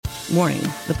Warning,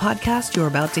 the podcast you're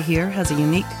about to hear has a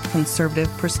unique conservative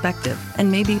perspective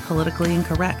and may be politically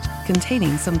incorrect,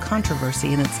 containing some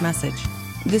controversy in its message.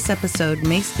 This episode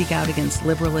may speak out against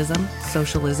liberalism,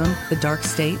 socialism, the dark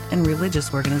state, and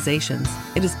religious organizations.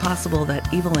 It is possible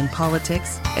that evil in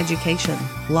politics, education,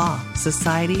 law,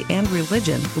 society, and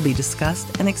religion will be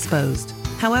discussed and exposed.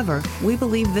 However, we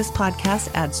believe this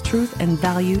podcast adds truth and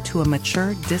value to a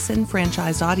mature,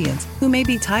 disenfranchised audience who may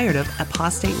be tired of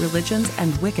apostate religions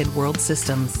and wicked world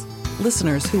systems.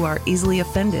 Listeners who are easily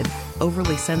offended,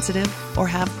 overly sensitive, or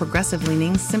have progressive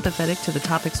leanings sympathetic to the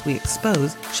topics we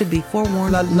expose should be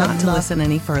forewarned not to listen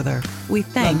any further. We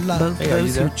thank both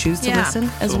those who choose to listen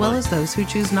as well as those who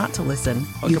choose not to listen.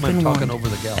 You've been warned. Over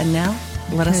the gal. And now,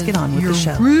 let us get on with the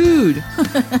show. Rude.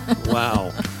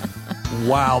 Wow.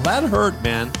 Wow, that hurt,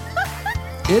 man.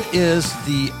 It is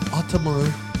the autumnal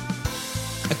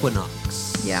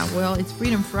equinox. Yeah, well, it's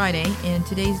Freedom Friday, and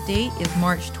today's date is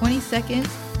March 22nd,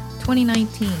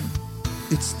 2019.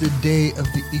 It's the day of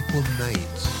the equal night.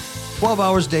 12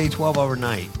 hours day, 12-hour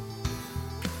night.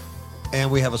 And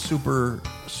we have a super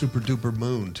duper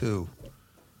moon, too.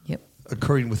 Yep.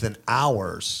 Occurring within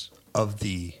hours of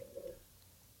the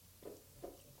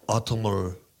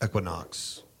autumnal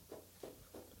equinox.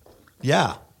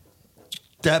 Yeah.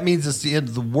 That means it's the end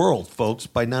of the world, folks,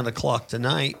 by 9 o'clock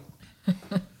tonight.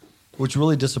 Which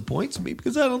really disappoints me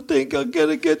because I don't think I'm going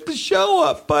to get the show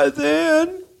up by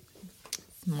then.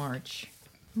 It's March.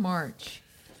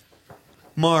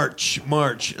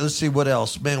 Let's see what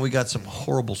else. Man, we got some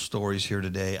horrible stories here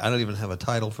today. I don't even have a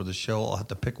title for the show. I'll have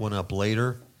to pick one up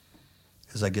later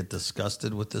as I get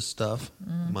disgusted with this stuff.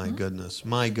 Mm-hmm. My goodness.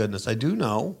 I do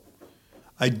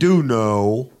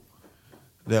know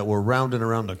that we're rounding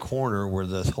around a corner where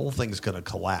this whole thing's going to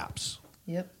collapse.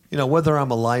 Yep. You know, whether I'm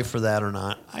alive for that or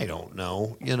not, I don't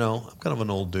know. You know, I'm kind of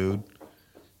an old dude.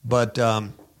 But,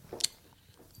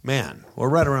 man, we're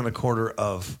right around the corner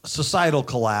of societal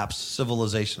collapse,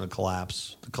 civilizational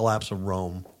collapse, the collapse of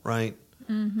Rome, right?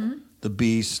 Mm-hmm. The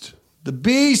beast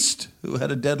who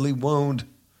had a deadly wound,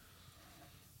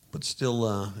 but still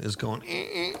is going,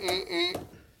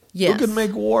 Yes. Who can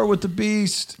make war with the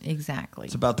beast? Exactly.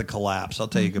 It's about the collapse. I'll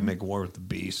tell you who can make war with the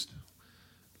beast.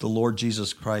 The Lord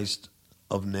Jesus Christ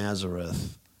of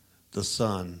Nazareth, the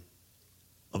Son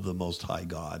of the Most High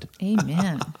God.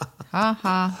 Amen. Ha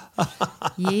ha.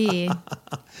 Yeah.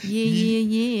 Yeah.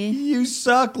 You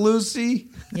suck, Lucy.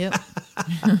 Yep.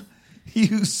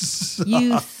 You suck.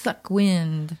 You suck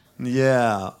wind.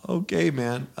 Yeah. Okay,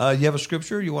 man. You have a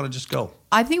scripture? Or you want to just go?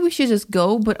 I think we should just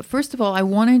go. But first of all, I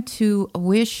wanted to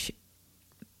wish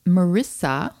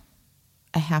Marissa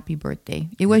a happy birthday.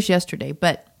 It was yesterday,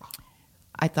 but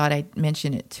I thought I'd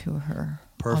mention it to her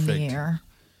on the air.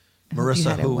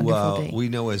 Marissa, who we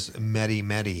know as Mary.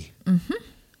 Mm-hmm.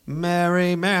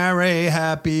 Mary,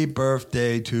 happy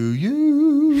birthday to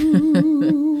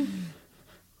you.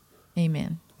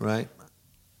 Amen. Right?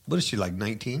 What is she, like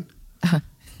 19?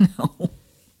 No. I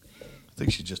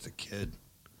think she's just a kid.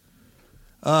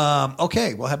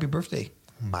 Okay, well, happy birthday,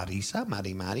 Marisa,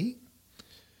 Mari.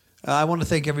 I want to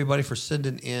thank everybody for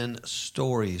sending in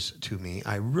stories to me.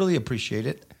 I really appreciate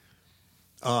it.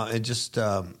 And just,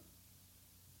 I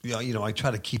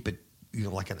try to keep it,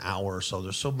 like an hour or so.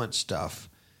 There's so much stuff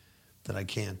that I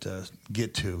can't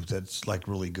get to that's, like,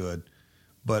 really good.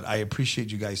 But I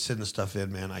appreciate you guys sending stuff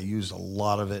in, man. I use a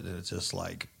lot of it, and it's just,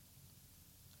 like,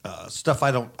 stuff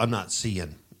I'm not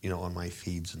seeing, on my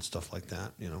feeds and stuff like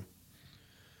that,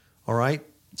 All right?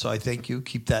 So I thank you.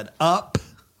 Keep that up.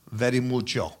 Very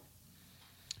mucho.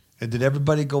 And did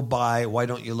everybody go buy Why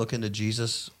Don't You Look Into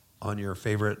Jesus on your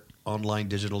favorite online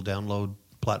digital download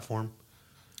platform?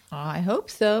 I hope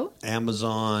so.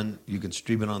 Amazon. You can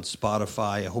stream it on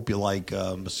Spotify. I hope you like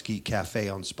Mesquite Cafe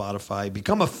on Spotify.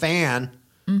 Become a fan,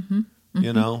 and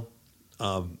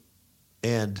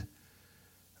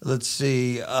let's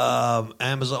see,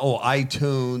 Amazon,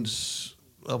 iTunes,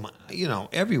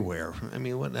 everywhere. I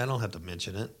mean, I don't have to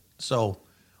mention it. So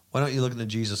why don't you look into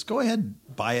Jesus? Go ahead,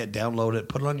 buy it, download it,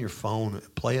 put it on your phone,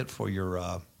 play it for your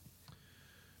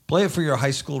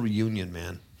high school reunion,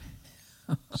 man.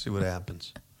 See what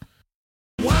happens.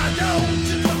 Why don't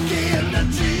you look into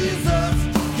Jesus?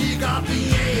 He got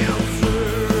the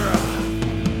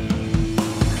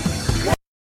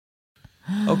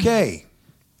answer. Okay.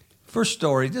 First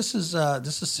story. This is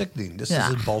sickening. This is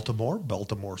in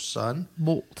Baltimore Sun.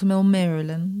 Baltimore,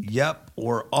 Maryland. Yep.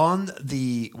 We're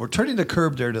turning the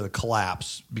curb there to the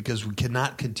collapse because we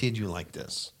cannot continue like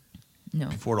this. No.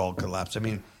 Before it all collapsed. I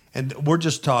mean, and we're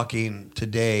just talking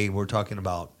today, we're talking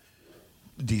about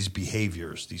these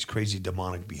behaviors, these crazy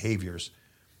demonic behaviors.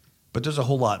 But there's a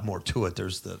whole lot more to it.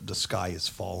 There's the sky is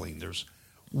falling. There's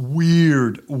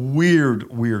weird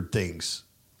things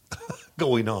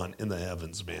going on in the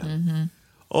heavens, man. Mm-hmm.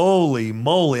 Holy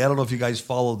moly. I don't know if you guys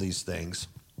follow these things.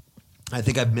 I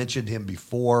think I've mentioned him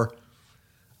before.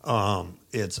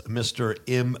 It's Mr.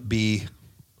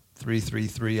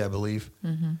 MB333, I believe,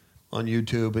 on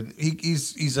YouTube. And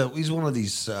he's one of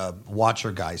these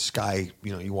watcher guys, sky,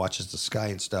 he watches the sky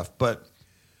and stuff. But,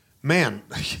 man,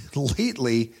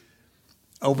 lately,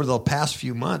 over the past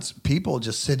few months, people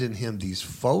just send him these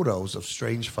photos of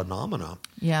strange phenomena.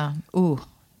 Yeah. Ooh.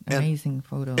 Amazing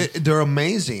photos. They're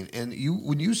amazing. And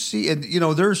when you see, and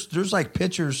there's like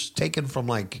pictures taken from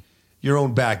like your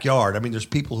own backyard. I mean, there's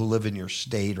people who live in your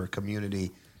state or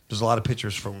community. There's a lot of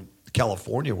pictures from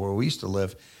California where we used to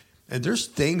live. And there's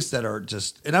things that are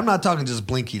just, and I'm not talking just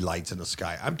blinky lights in the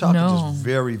sky. I'm talking just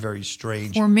very, very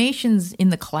strange. Formations in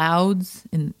the clouds,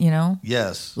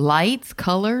 Yes. Lights,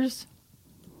 colors,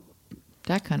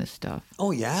 that kind of stuff. Oh,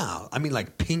 yeah. I mean,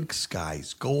 like pink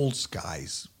skies, gold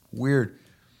skies, weird.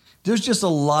 There's just a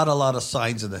lot of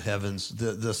signs in the heavens.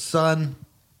 The sun,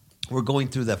 we're going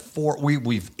through that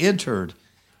we've entered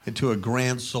into a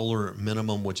grand solar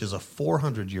minimum, which is a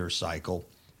 400-year cycle.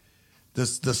 The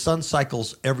sun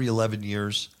cycles every 11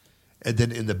 years. And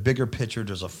then in the bigger picture,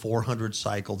 there's a 400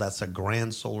 cycle. That's a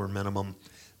grand solar minimum.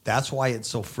 That's why it's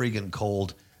so friggin'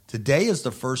 cold. Today is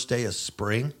the first day of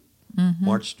spring.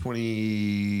 March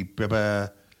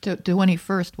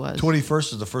 21st was.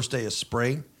 21st is the first day of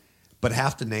spring. But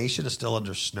half the nation is still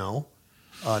under snow.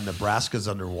 Nebraska's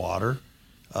underwater.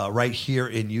 Right here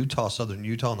in Utah, southern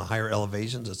Utah, in the higher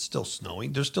elevations, it's still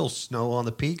snowing. There's still snow on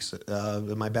the peaks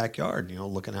in my backyard,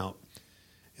 looking out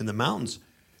in the mountains.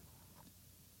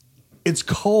 It's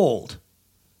cold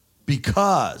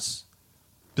because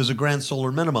there's a grand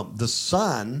solar minimum. The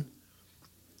sun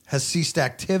has ceased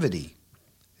activity,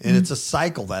 and it's a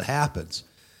cycle that happens.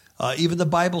 Even the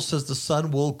Bible says the sun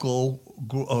will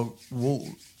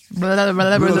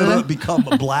become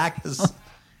black as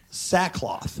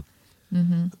sackcloth,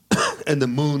 and the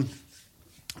moon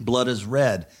blood is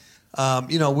red.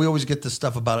 We always get this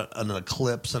stuff about an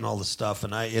eclipse and all this stuff,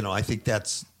 and I think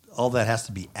that's all that has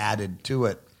to be added to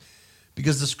it,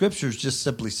 because the scriptures just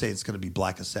simply say it's going to be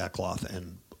black as sackcloth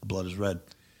and blood is red.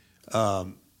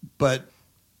 But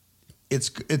it's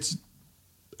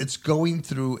going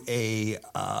through a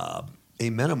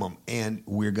minimum, and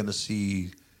we're going to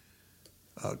see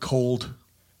cold,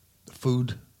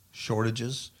 food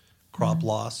shortages, crop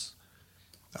loss.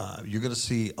 You're going to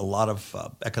see a lot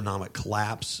of economic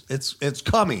collapse. It's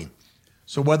coming.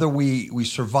 So whether we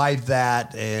survive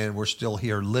that and we're still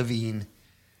here living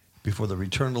before the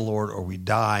return of the Lord, or we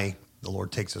die, the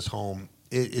Lord takes us home,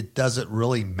 it doesn't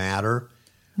really matter,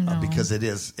 because it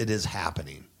is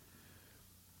happening.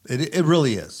 It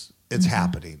really is. It's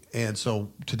happening. And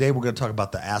so today we're going to talk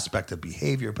about the aspect of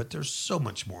behavior, but there's so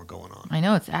much more going on. I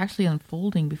know. It's actually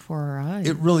unfolding before our eyes.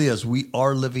 It really is. We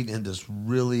are living in this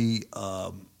really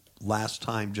last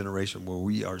time generation where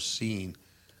we are seeing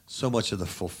so much of the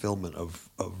fulfillment of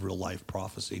real life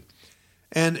prophecy.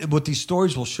 And what these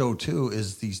stories will show too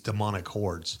is these demonic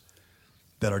hordes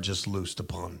that are just loosed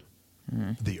upon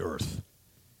the earth.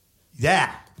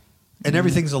 Yeah. And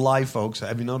everything's a lie, folks.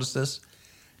 Have you noticed this?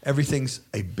 Everything's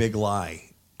a big lie.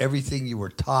 Everything you were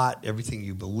taught, everything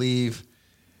you believe,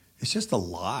 it's just a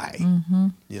lie.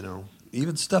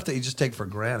 Even stuff that you just take for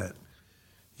granted.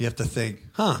 You have to think,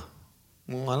 well,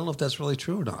 I don't know if that's really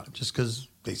true or not. Just because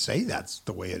they say that's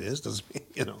the way it is doesn't mean,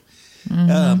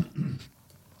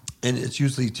 and it's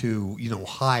usually to,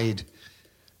 hide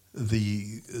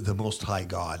the Most High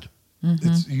God.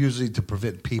 It's usually to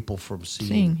prevent people from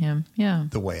seeing Him,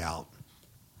 the way out.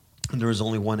 And there is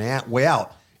only one way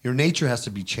out. Your nature has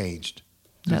to be changed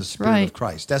through the Spirit of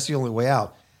Christ. That's the only way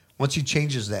out. Once He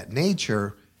changes that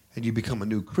nature and you become a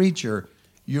new creature,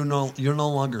 you're no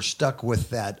longer stuck with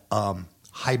that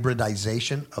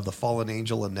hybridization of the fallen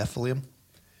angel and Nephilim.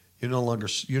 You're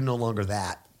no longer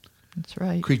that. That's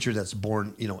right. Creature that's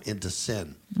born, into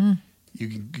sin. You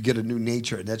can get a new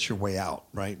nature, and that's your way out,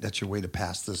 right? That's your way to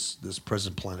pass this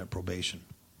present planet probation.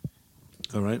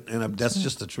 All right, and that's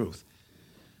just the truth.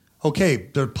 Okay,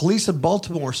 the police in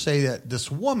Baltimore say that this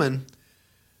woman,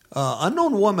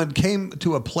 unknown woman, came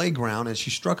to a playground and she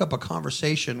struck up a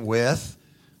conversation with,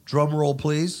 drum roll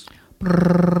please,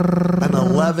 an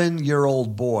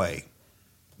 11-year-old boy.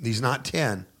 He's not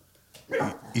 10.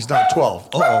 He's not 12.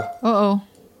 Uh-oh.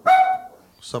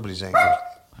 Somebody's angry.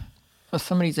 Oh,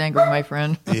 somebody's angry, my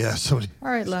friend. Yeah, somebody. All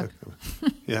right, look.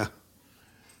 Yeah.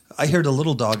 I heard a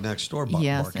little dog next door barking.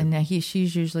 Yes, and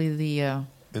she's usually the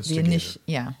instigator.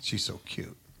 yeah. She's so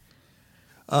cute.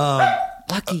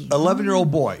 Lucky. 11-year-old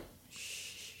boy.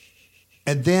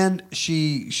 And then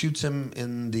she shoots him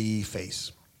in the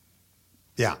face.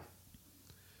 Yeah.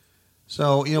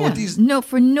 So, you know, with these... No,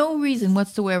 for no reason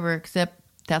whatsoever except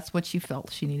that's what she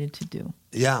felt she needed to do.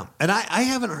 Yeah. And I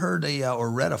haven't heard or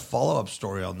read a follow-up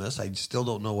story on this. I still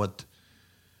don't know what...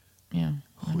 Yeah.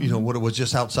 You know, what it was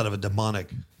just outside of a demonic,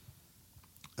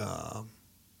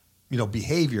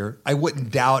 behavior. I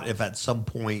wouldn't doubt if at some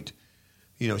point,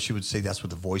 she would say that's what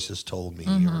the voices told me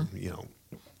or,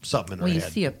 something in her Well, you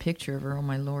head. see a picture of her. Oh,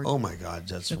 my Lord. Oh, my God.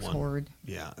 That's It's one. horrid.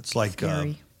 Yeah. It's like...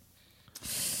 Scary.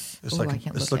 It's I like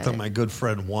can't it's look like at my it. good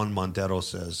friend Juan Montero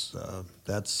says.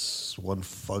 That's one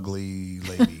fugly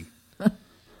lady.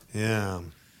 Yeah.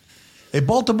 A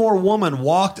Baltimore woman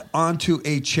walked onto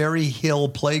a Cherry Hill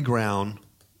playground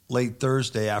late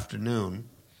Thursday afternoon.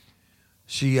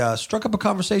 She struck up a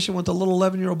conversation with a little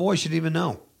 11-year-old boy she didn't even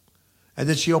know. And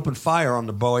then she opened fire on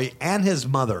the boy and his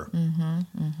mother.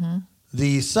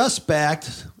 The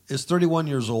suspect is 31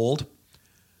 years old.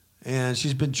 And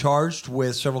she's been charged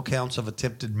with several counts of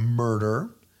attempted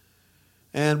murder.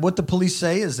 And what the police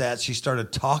say is that she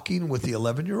started talking with the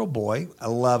 11-year-old boy,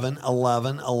 11.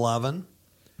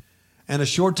 And a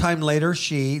short time later,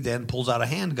 she then pulls out a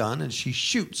handgun and she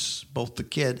shoots both the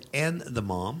kid and the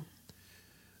mom.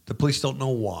 The police don't know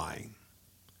why.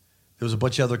 There was a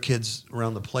bunch of other kids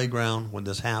around the playground when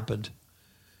this happened.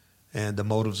 And the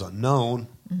motive's unknown.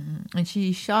 Mm-hmm. And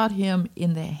she shot him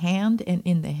in the hand and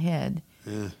in the head.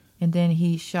 Yeah. And then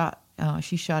she shot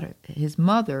his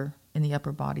mother in the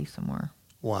upper body somewhere.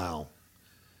 Wow.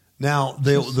 Now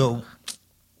the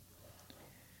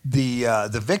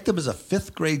victim is a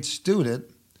 5th grade student,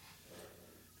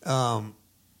 and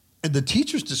the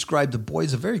teachers described the boy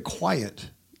as a very quiet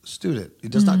student. He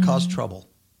does not cause trouble.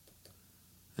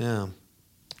 Yeah.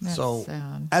 That's so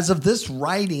sad. as of this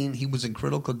writing, he was in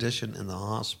critical condition in the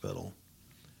hospital.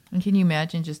 And can you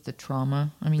imagine just the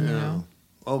trauma? I mean,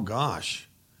 Oh gosh.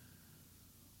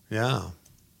 Yeah.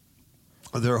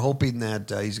 They're hoping that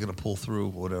he's going to pull through,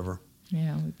 whatever.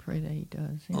 Yeah, we pray that he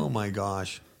does. Yeah. Oh, my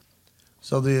gosh.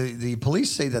 So the police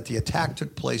say that the attack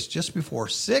took place just before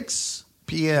 6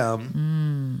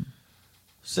 p.m.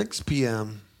 6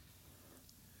 p.m.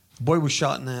 The boy was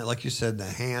shot in the, like you said, in the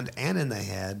hand and in the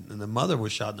head, and the mother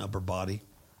was shot in the upper body.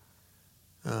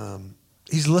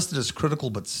 He's listed as critical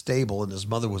but stable, and his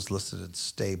mother was listed as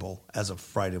stable as of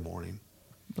Friday morning.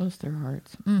 Bless their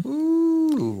hearts.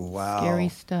 Ooh, wow. Scary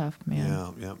stuff,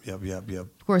 man. Yeah, yep.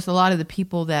 Of course, a lot of the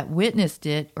people that witnessed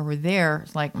it or were there,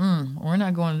 it's like, we're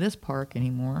not going to this park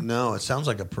anymore. No, it sounds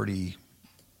like a pretty,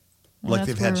 Well, like that's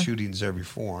they've had where- shootings there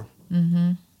before.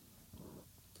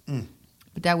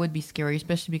 But that would be scary,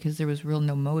 especially because there was real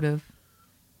no motive.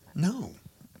 No.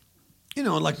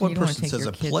 Like So one you don't wanna person take says your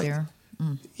a kid play. there.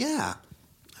 Yeah.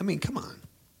 I mean, come on.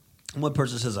 One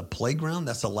person says a playground,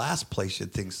 that's the last place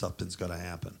you'd think something's going to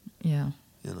happen, Yeah.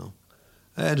 And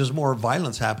there's more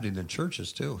violence happening in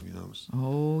churches, too,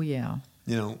 Oh, yeah.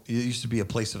 It used to be a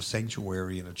place of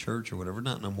sanctuary in a church or whatever.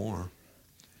 Not no more.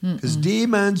 Because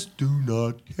demons do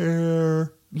not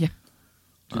care. Yeah.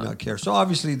 Do not care. So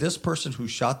obviously this person who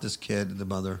shot this kid and the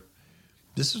mother,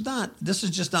 this is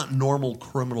just not normal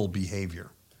criminal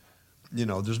behavior.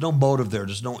 There's no motive there.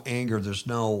 There's no anger. There's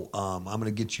no, I'm going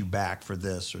to get you back for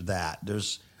this or that.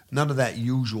 There's none of that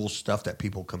usual stuff that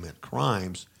people commit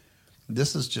crimes.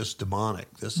 This is just demonic.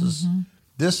 This is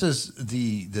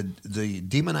the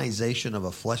demonization of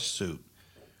a flesh suit.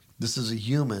 This is a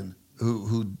human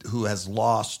who has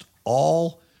lost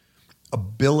all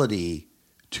ability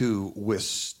to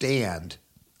withstand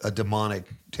a demonic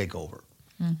takeover.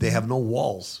 They have no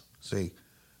walls, see,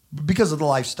 because of the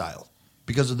lifestyle.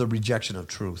 Because of the rejection of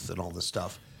truth and all this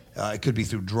stuff. It could be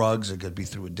through drugs. It could be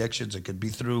through addictions. It could be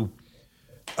through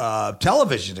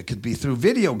television. It could be through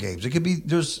video games. It could be,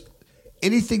 there's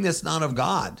anything that's not of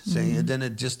God. See? And then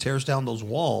it just tears down those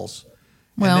walls.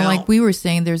 Well, And now- like we were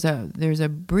saying, there's a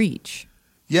breach.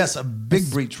 Yes, a big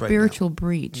breach right now. Spiritual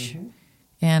breach.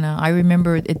 And I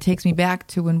remember it takes me back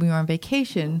to when we were on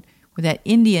vacation where that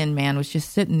Indian man was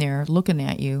just sitting there looking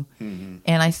at you.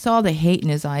 And I saw the hate in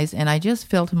his eyes, and I just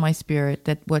felt in my spirit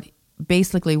that what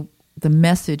basically the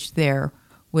message there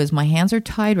was, my hands are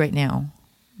tied right now,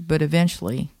 but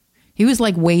eventually. He was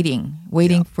like waiting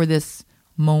for this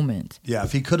moment. Yeah,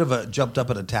 if he could have jumped up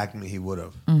and attacked me, he would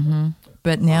have.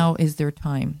 But now is their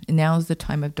time. And now is the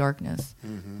time of darkness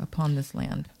upon this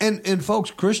land. And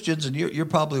folks, Christians, and you're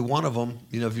probably one of them,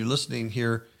 if you're listening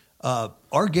here,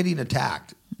 are getting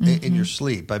attacked in your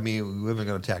sleep. I mean, we haven't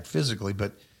got attacked physically,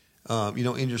 but,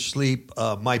 in your sleep,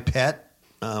 my pet,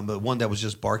 the one that was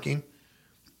just barking,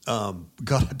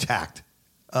 got attacked.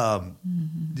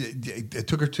 They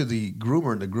took her to the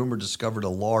groomer, and the groomer discovered a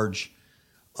large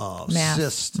Mass.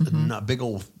 cyst, and a big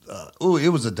old.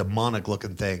 It was a demonic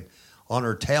looking thing on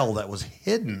her tail that was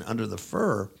hidden under the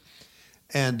fur.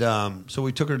 And so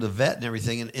we took her to the vet and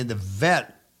everything, and the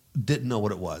vet didn't know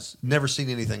what it was. Never seen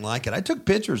anything like it. I took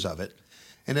pictures of it,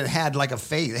 and it had like a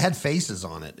face. It had faces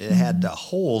on it. It had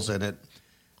holes in it.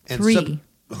 And 3.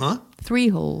 3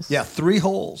 holes. Yeah, 3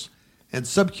 holes. And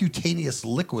subcutaneous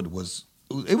liquid was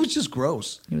just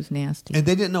gross. It was nasty. And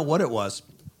they didn't know what it was.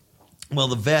 Well,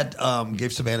 the vet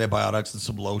gave some antibiotics and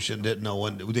some lotion. Didn't know,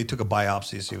 and they took a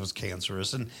biopsy to see if it was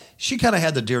cancerous. And she kind of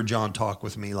had the Dear John talk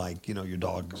with me, like, your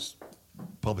dog's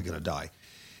probably going to die.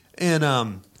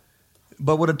 And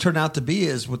but what it turned out to be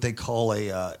is what they call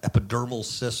a epidermal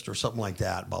cyst or something like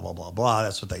that. Blah blah blah blah.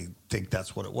 That's what they think.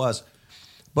 That's what it was.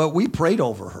 But we prayed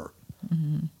over her,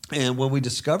 and when we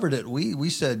discovered it, we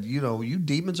said, you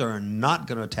demons are not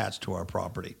going to attach to our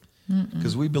property.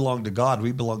 Because we belong to God.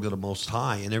 We belong to the Most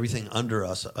High, and everything under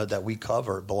us that we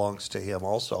cover belongs to Him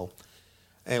also.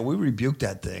 And we rebuked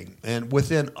that thing. And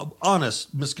within,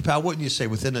 honest, Ms. Kapow, wouldn't you say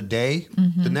within a day,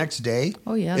 the next day,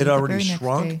 it already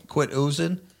shrunk, quit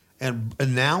oozing, and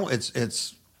now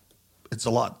it's a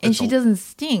lot. And she doesn't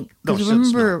stink. Because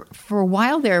remember, for a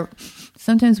while there,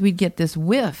 sometimes we'd get this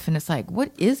whiff, and it's like,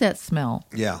 what is that smell?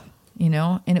 Yeah.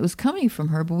 And it was coming from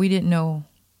her, but we didn't know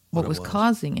what was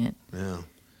causing it. Yeah.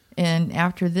 And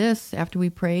after we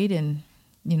prayed and,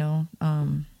 and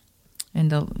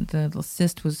the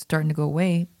cyst was starting to go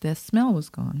away, the smell was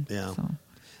gone. Yeah. So.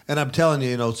 And I'm telling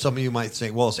you, some of you might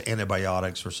think, well, it's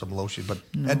antibiotics or some lotion, but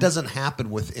that doesn't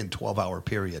happen within 12-hour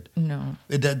period. No.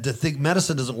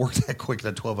 Medicine doesn't work that quick in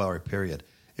a 12-hour period.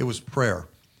 It was prayer.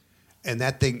 And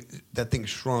that thing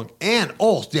shrunk. And,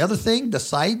 the other thing, the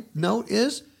side note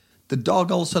is the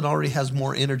dog all of a sudden already has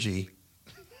more energy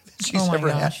she's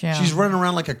ever had. Yeah. She's running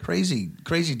around like a crazy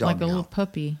dog. Like a little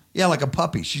puppy. Yeah, like a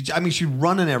puppy. She's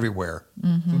running everywhere.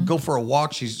 We go for a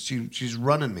walk. She's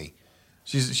running me.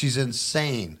 She's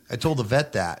insane. I told the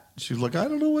vet that. She was like, I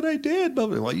don't know what I did.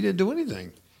 But, well, you didn't do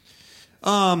anything.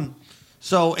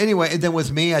 So anyway, and then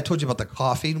with me, I told you about the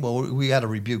coughing. Well, we had to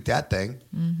rebuke that thing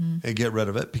and get rid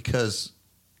of it because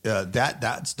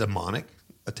that's demonic,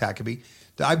 attacking me.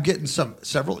 I'm getting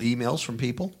several emails from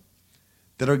people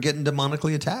that are getting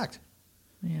demonically attacked.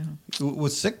 Yeah.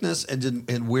 With sickness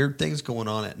and weird things going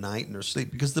on at night in their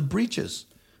sleep because the breaches,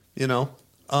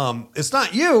 it's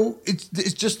not you.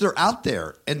 It's just they're out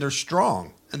there and they're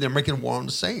strong and they're making war on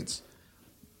the saints.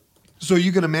 So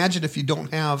you can imagine if you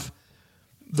don't have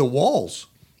the walls,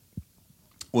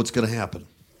 what's going to happen?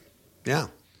 Yeah.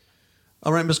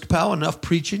 All right, Ms. Kapow, enough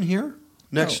preaching here.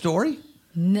 Next story.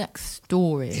 Next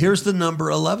story. Here's the number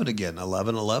 11 again.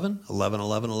 11, 11, 11,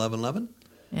 11, 11, 11.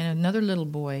 And another little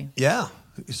boy. Yeah.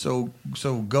 So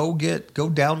go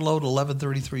download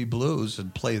 1133 Blues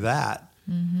and play that,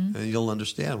 and you'll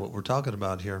understand what we're talking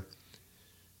about here.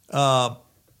 There's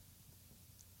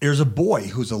a boy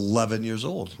who's 11 years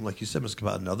old. Like you said, Ms.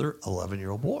 Kapow, another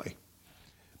 11-year-old boy.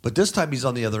 But this time he's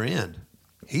on the other end.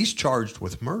 He's charged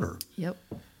with murder. Yep.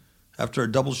 After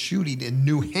a double shooting in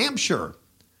New Hampshire.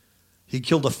 He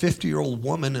killed a 50-year-old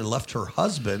woman and left her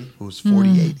husband, who was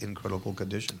 48, in critical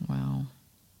condition. Wow.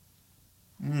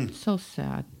 So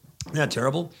sad. Isn't that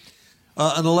terrible?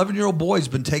 An 11-year-old boy has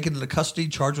been taken into custody,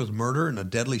 charged with murder in a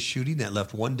deadly shooting that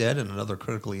left one dead and another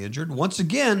critically injured. Once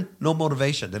again, no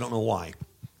motivation. They don't know why.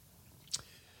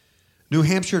 New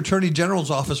Hampshire Attorney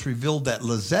General's office revealed that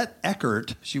Lizette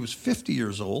Eckert, she was 50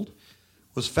 years old,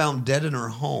 was found dead in her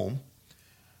home,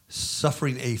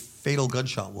 suffering a fatal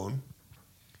gunshot wound.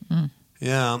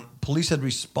 Yeah, police had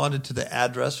responded to the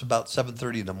address about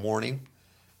 7:30 in the morning.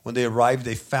 When they arrived,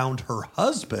 they found her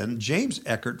husband, James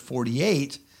Eckert,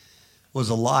 48, was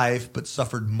alive but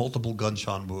suffered multiple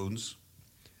gunshot wounds.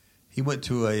 He went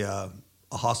to a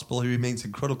hospital. He remains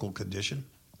in critical condition.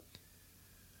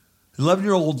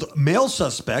 11-year-old male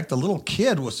suspect, a little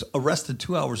kid, was arrested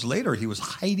 2 hours later. He was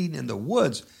hiding in the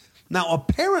woods. Now,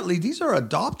 apparently, these are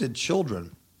adopted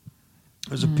children.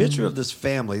 There's a picture of this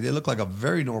family. They look like a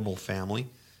very normal family.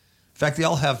 In fact, they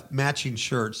all have matching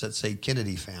shirts that say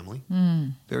Kennedy family.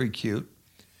 Very cute.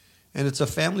 And it's a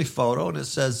family photo, and it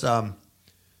says, that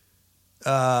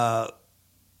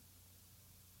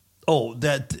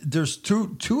there's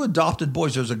two adopted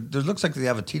boys. There looks like they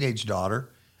have a teenage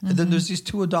daughter, and then there's these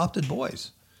 2 adopted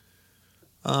boys.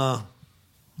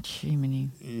 Jiminy.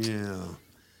 Yeah.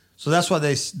 So that's why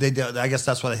they I guess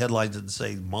that's why the headline didn't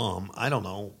say mom. I don't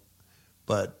know.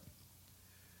 But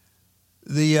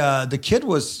the kid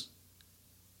was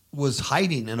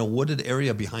hiding in a wooded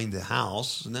area behind the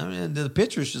house, and the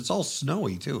pictures, it's all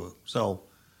snowy too. So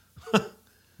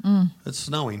It's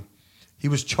snowing. He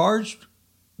was charged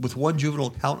with one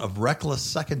juvenile count of reckless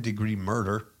second-degree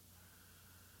murder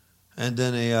and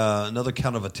then another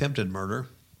count of attempted murder.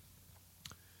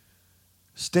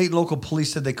 State and local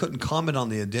police said they couldn't comment on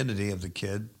the identity of the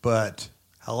kid, but,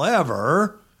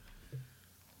 however,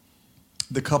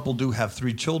 the couple do have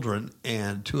 3 children,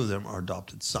 and 2 of them are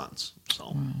adopted sons.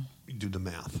 So you do the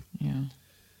math. Yeah.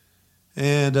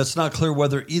 And it's not clear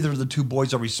whether either of the 2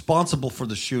 boys are responsible for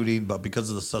the shooting, but because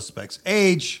of the suspect's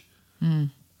age,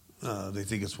 they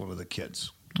think it's one of the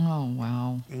kids. Oh,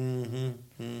 wow.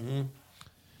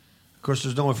 Of course,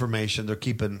 there's no information. They're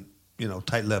keeping,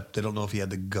 tight-lipped. They don't know if he had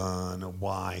the gun or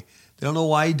why. They don't know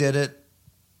why he did it.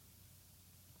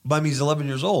 But I mean, he's 11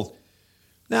 years old.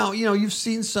 Now, you've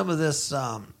seen some of this,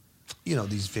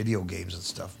 these video games and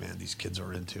stuff, man, these kids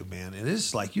are into, man. And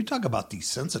it's like, you talk about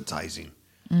desensitizing.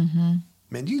 Mm-hmm.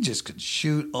 Man, you just could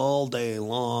shoot all day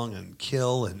long and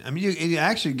kill. And I mean, you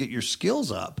actually get your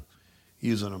skills up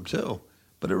using them too.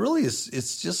 But it really is,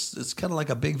 it's kind of like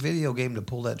a big video game to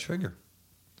pull that trigger.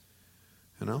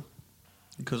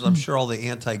 Because I'm sure all the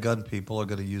anti-gun people are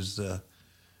going to use the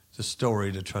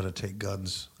story to try to take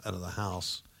guns out of the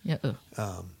house. Yeah.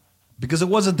 Because it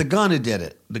wasn't the gun who did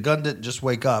it. The gun didn't just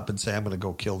wake up and say, I'm going to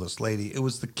go kill this lady. It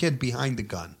was the kid behind the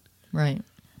gun. Right.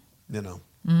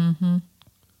 Mm-hmm.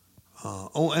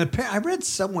 And I read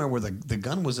somewhere where the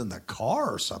gun was in the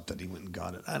car or something. He went and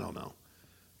got it. I don't know.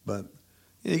 But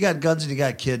you got guns and you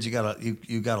got kids. You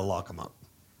gotta lock them up.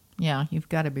 Yeah, you've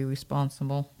got to be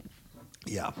responsible.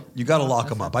 Yeah, you got to lock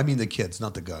them up. I mean the kids,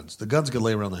 not the guns. The guns can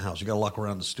lay around the house. You got to lock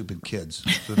around the stupid kids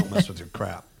so they don't mess with your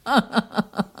crap.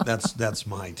 That's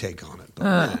my take on it. But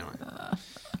anyway,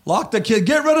 lock the kid.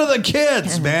 Get rid of the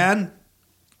kids, man.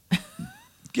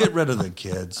 Get rid of the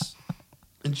kids.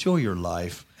 Enjoy your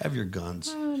life. Have your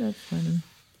guns. Oh, that's funny.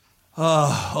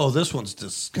 This one's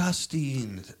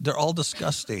disgusting. They're all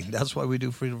disgusting. That's why we do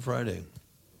Freedom Friday.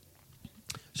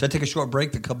 Should I take a short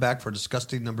break to come back for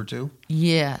disgusting number 2?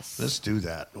 Yes. Let's do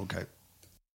that. Okay.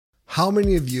 How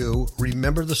many of you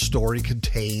remember the story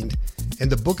contained in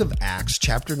the book of Acts,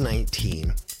 chapter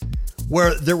 19,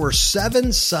 where there were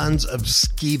 7 sons of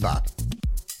Sceva,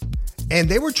 and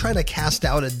they were trying to cast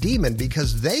out a demon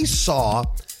because they saw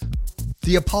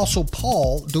the Apostle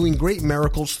Paul doing great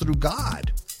miracles through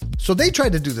God. So they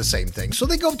tried to do the same thing. So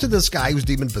they go up to this guy who's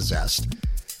demon-possessed,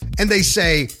 and they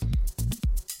say,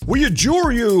 "We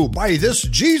adjure you by this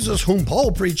Jesus whom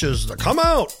Paul preaches to come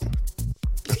out."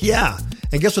 Yeah.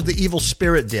 And guess what the evil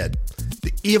spirit did?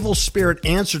 The evil spirit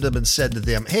answered them and said to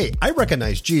them, "Hey, I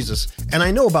recognize Jesus, and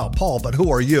I know about Paul, but who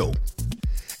are you?"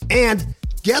 And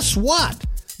guess what?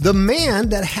 The man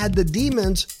that had the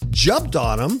demons jumped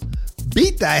on him,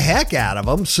 beat the heck out of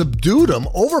him, subdued him,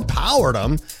 overpowered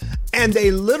him, and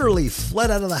they literally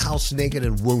fled out of the house naked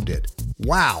and wounded.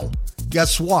 Wow.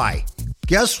 Guess why?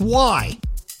 Guess why?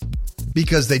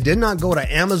 Because they did not go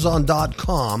to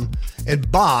Amazon.com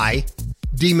and buy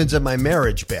Demons in My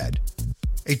Marriage Bed,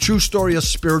 a true story of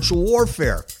spiritual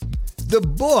warfare. The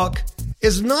book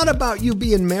is not about you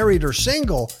being married or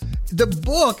single. The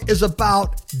book is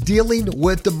about dealing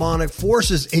with demonic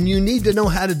forces, and you need to know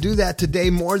how to do that today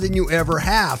more than you ever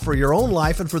have for your own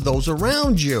life and for those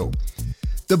around you.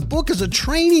 The book is a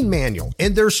training manual,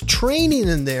 and there's training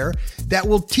in there that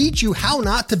will teach you how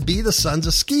not to be the sons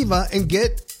of Sceva and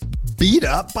get beat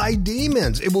up by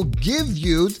demons. It will give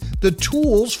you the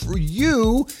tools for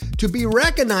you to be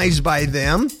recognized by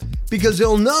them, because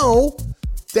they'll know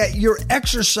that you're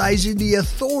exercising the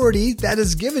authority that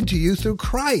is given to you through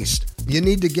Christ. You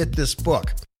need to get this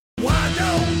book. Why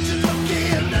don't you look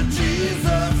into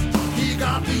Jesus? He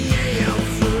got the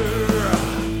answer.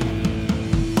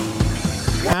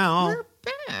 Now,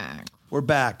 Back. we're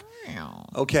back. Wow.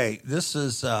 Okay, this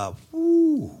is,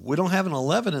 we don't have an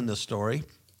 11 in this story.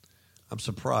 I'm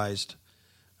surprised.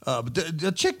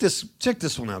 But check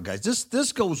this one out, guys.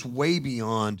 This goes way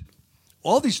beyond.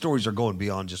 All these stories are going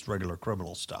beyond just regular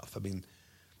criminal stuff. I mean,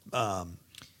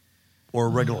 or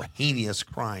regular heinous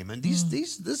crime. And this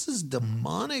is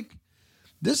demonic.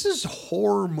 This is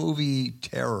horror movie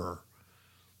terror.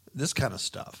 This kind of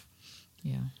stuff.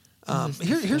 Yeah.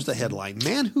 Here's the headline: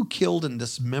 Man who killed and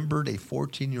dismembered a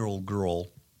 14-year-old girl.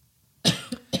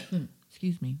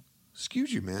 Excuse me.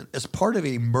 Excuse you, man. As part of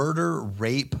a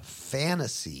murder-rape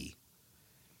fantasy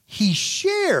he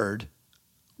shared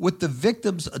with the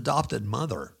victim's adopted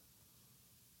mother.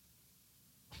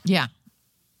 Yeah.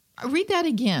 Read that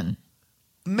again.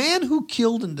 Man who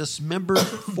killed and dismembered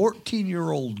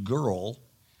 14-year-old girl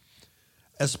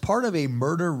as part of a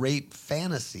murder-rape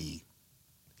fantasy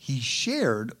he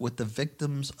shared with the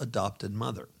victim's adopted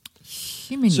mother.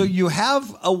 So you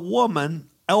have a woman,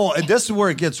 Oh, and this is where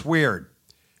it gets weird.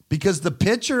 Because the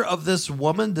picture of this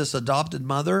woman, this adopted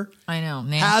mother, I know.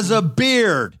 Nasty. has a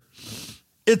beard.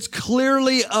 It's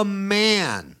clearly a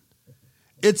man.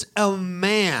 It's a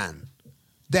man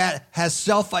that has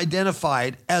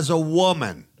self-identified as a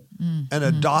woman and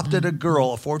adopted a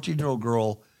girl, a 14-year-old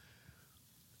girl,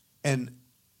 and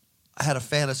had a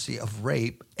fantasy of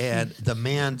rape. And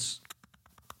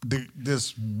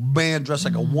this man dressed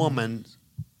like a woman,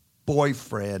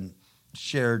 boyfriend,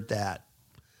 shared that.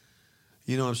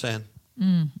 You know what I'm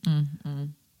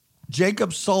saying?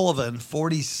 Jacob Sullivan,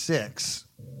 46,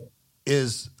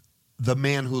 is the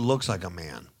man who looks like a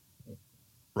man,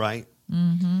 right?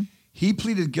 Mm-hmm. He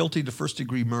pleaded guilty to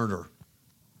first-degree murder,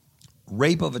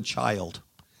 rape of a child,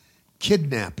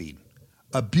 kidnapping,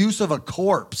 abuse of a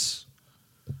corpse.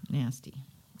 Nasty.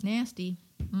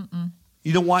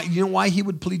 You know why? You know why he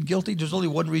would plead guilty? There's only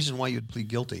one reason why he would plead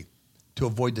guilty: to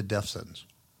avoid the death sentence.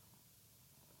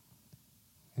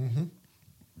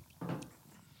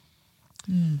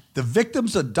 The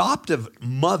victim's adoptive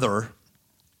mother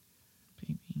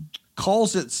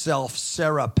calls itself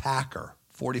Sarah Packer,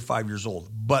 45 years old.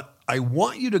 But I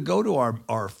want you to go to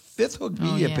our Fifth Hook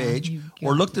Media page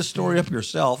or look this story up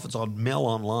yourself. It's on Mail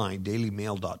Online,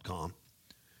 dailymail.com.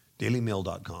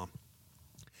 Dailymail.com.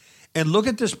 And look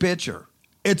at this picture.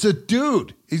 It's a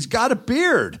dude. He's got a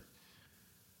beard.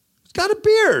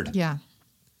 Yeah.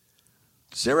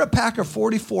 Sarah Packer,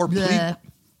 44.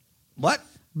 What?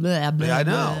 Blah, blah, Yeah, I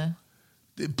blah. know.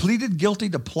 Pleaded guilty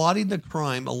to plotting the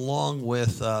crime along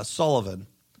with Sullivan,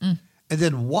 and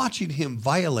then watching him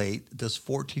violate this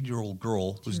 14-year-old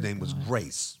girl whose name was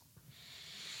Grace.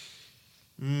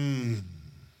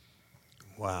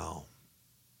 Wow.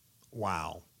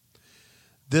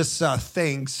 This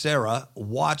thing, Sarah,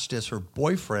 watched as her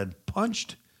boyfriend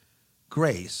punched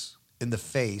Grace in the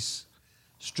face,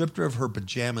 stripped her of her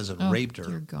pajamas, and raped her.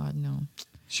 Dear God, no.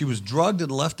 She was drugged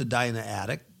and left to die in the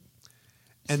attic.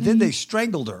 And then they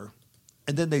strangled her.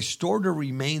 And then they stored her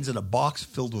remains in a box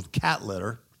filled with cat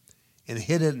litter and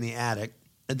hid it in the attic.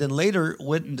 And then later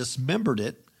went and dismembered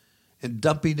it and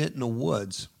dumping it in the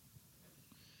woods.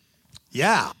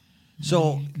 Yeah.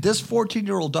 So this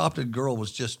 14-year-old adopted girl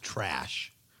was just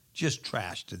trash. Just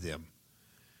trash to them.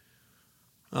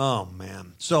 Oh,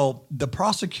 man. So the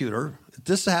prosecutor,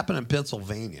 this happened in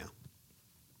Pennsylvania.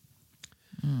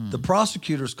 The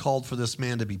prosecutors called for this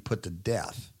man to be put to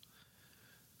death.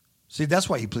 See, that's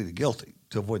why he pleaded guilty,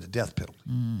 to avoid the death penalty.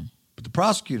 But the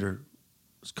prosecutor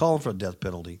was calling for a death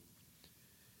penalty.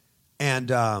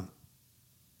 And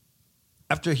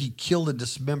after he killed and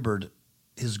dismembered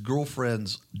his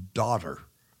girlfriend's daughter,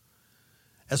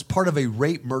 as part of a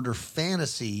rape murder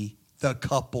fantasy the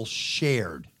couple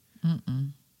shared.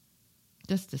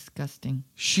 Just disgusting.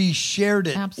 She shared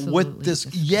it Absolutely with this.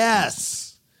 disgusting. Yes.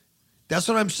 That's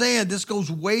what I'm saying. This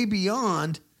goes way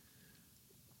beyond.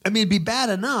 I mean, it'd be bad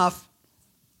enough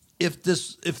if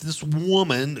this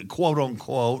woman, quote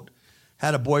unquote,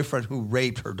 had a boyfriend who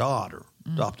raped her daughter,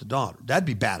 adopted daughter. That'd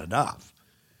be bad enough.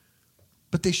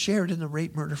 But they shared in the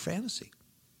rape murder fantasy.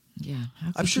 Yeah. how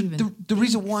I'm could sure you even the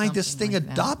reason think why this something thing like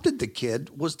that? adopted the kid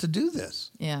was to do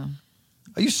this. Yeah.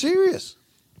 Are you serious?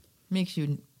 Makes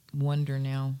you wonder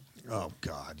now Oh,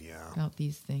 God, yeah. about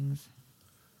these things.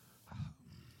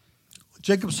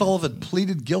 Jacob Sullivan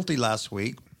pleaded guilty last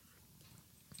week.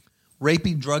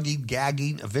 Raping, drugging,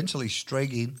 gagging, eventually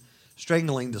strangling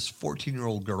this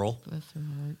 14-year-old girl Bless her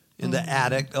heart. in the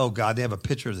attic. Oh, God, they have a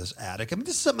picture of this attic. I mean,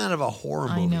 this is something out of a horror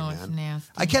movie, I know, man. it's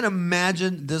nasty. I can't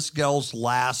imagine this girl's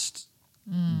last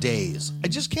days. I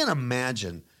just can't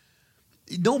imagine.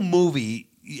 No movie,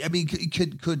 I mean,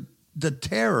 could the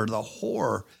terror, the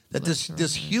horror that Bless her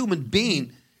this heart. human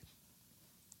being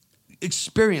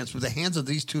experienced with the hands of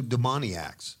these two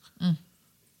demoniacs. It's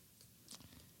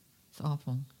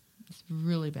awful. It's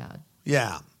really bad.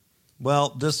 Yeah. Well,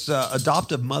 this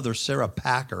adoptive mother, Sarah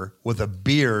Packer, with a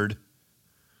beard.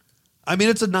 I mean,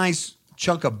 it's a nice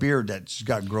chunk of beard that she's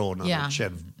got growing on Yeah. her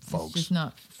chin, folks. It's just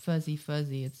not fuzzy.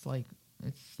 It's like,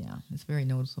 it's very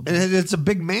noticeable. And it's a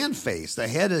big man face. The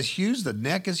head is huge. The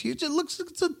neck is huge. It looks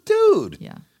like it's a dude.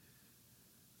 Yeah.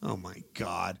 Oh, my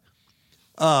God.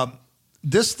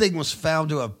 This thing was found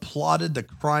to have plotted the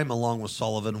crime along with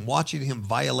Sullivan, watching him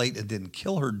violate and then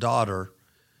kill her daughter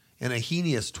in a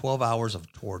heinous 12 hours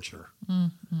of torture.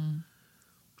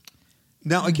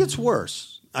 Now, it gets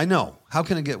worse. I know. How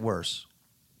can it get worse?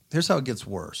 Here's how it gets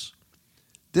worse.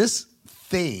 This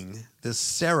thing, this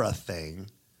Sarah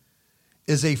thing,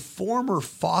 is a former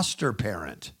foster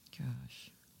parent.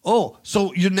 Gosh. Oh,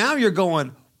 so you're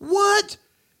going, what?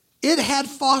 It had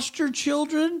foster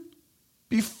children?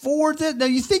 Before that, now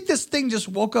you think this thing just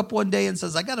woke up one day and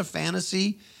says, "I got a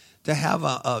fantasy to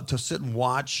have to sit and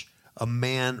watch a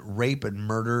man rape and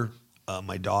murder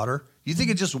my daughter"? You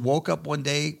think it just woke up one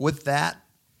day with that,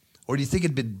 or do you think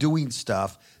it'd been doing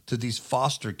stuff to these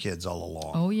foster kids all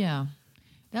along? Oh yeah,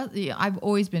 I've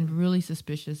always been really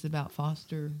suspicious about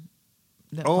foster.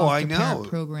 That Oh, foster I know. parent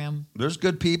program. There's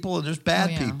good people and there's bad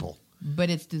Oh, yeah. people. But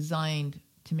it's designed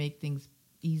to make things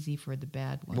easy for the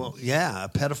bad ones. Well, yeah, a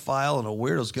pedophile and a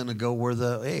weirdo's going to go where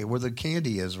the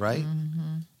candy is, right?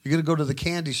 Mm-hmm. You're going to go to the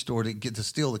candy store to get to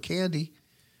steal the candy.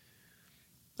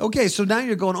 Okay, so now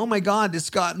you're going, oh my God, it's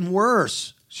gotten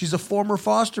worse. She's a former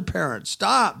foster parent.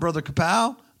 Stop, Brother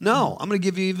Kapow. No, I'm going to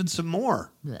give you even some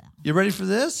more. Blech. You ready for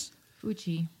this?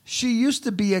 Fuchi. She used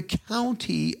to be a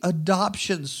county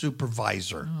adoption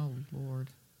supervisor. Oh Lord.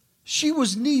 She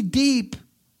was knee deep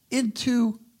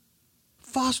into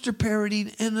foster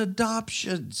parenting and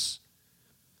adoptions.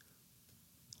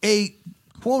 A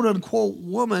quote unquote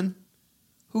woman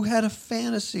who had a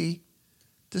fantasy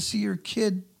to see her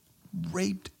kid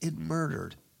raped and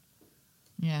murdered.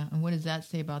 Yeah, and what does that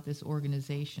say about this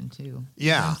organization too? You know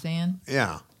Yeah. what I'm saying?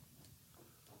 Yeah.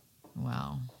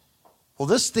 Wow. Well,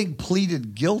 this thing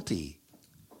pleaded guilty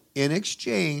in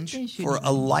exchange They shouldn't for a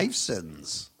even- life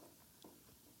sentence.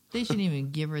 They shouldn't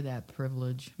even give her that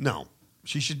privilege. No,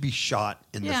 she should be shot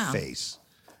in Yeah. the face,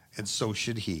 and so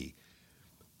should he.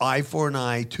 Eye for an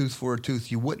eye, tooth for a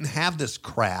tooth. You wouldn't have this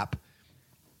crap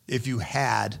if you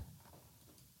had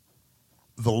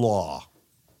the law.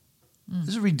 This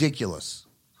is ridiculous.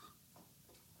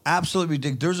 Absolutely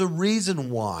ridiculous. There's a reason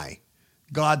why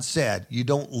God said you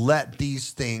don't let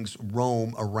these things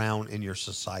roam around in your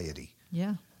society,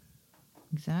 Yeah.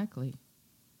 Exactly.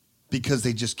 because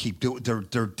they just keep doing.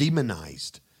 They're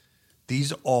demonized.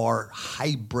 These are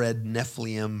hybrid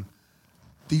Nephilim.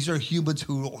 These are humans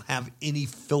who don't have any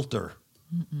filter,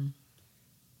 and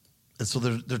so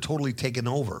they're totally taken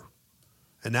over.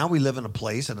 And now we live in a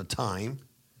place and a time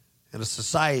and a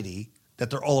society that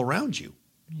they're all around you,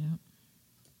 Yeah.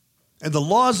 and the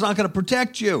law is not going to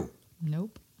protect you.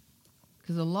 Nope.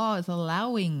 Because the law is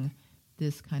allowing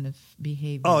this kind of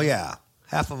behavior. Oh yeah,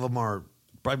 half of them are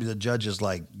probably the judges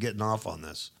like getting off on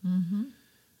this.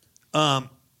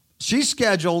 She's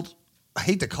scheduled. I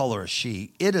hate to call her a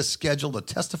she. It is scheduled to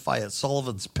testify at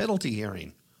Sullivan's penalty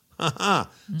hearing.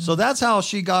 So that's how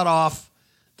she got off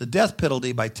the death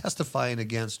penalty, by testifying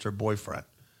against her boyfriend.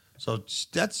 So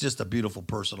that's just a beautiful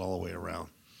person all the way around.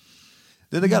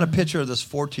 Then they got a picture of this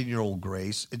 14-year-old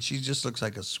Grace, and she just looks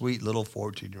like a sweet little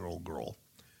 14-year-old girl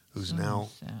who's So now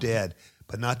sad. dead,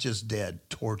 but not just dead,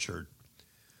 tortured.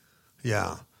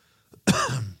 Yeah.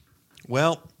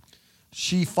 Well,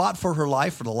 she fought for her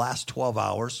life for the last 12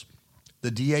 hours.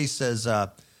 The DA says,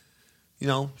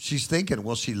 she's thinking,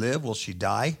 will she live? Will she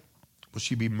die? Will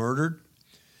she be murdered?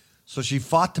 So she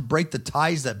fought to break the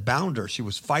ties that bound her. She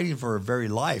was fighting for her very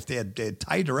life. They had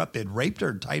tied her up. They had raped her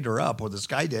and tied her up, or this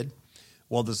guy did,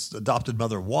 while this adopted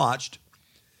mother watched.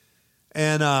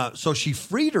 And so she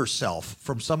freed herself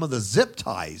from some of the zip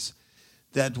ties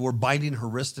that were binding her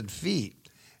wrist and feet.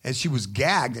 And she was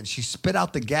gagged, and she spit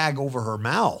out the gag over her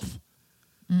mouth.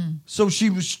 So she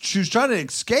was trying to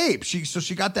escape. So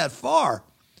she got that far.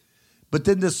 But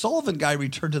then this Sullivan guy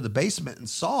returned to the basement and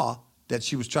saw that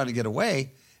she was trying to get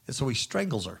away, and so he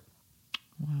strangles her.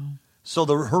 Wow. So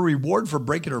her reward for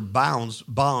breaking her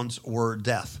bonds were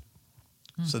death,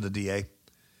 said the DA.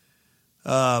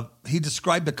 He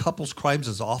described the couple's crimes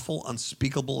as awful,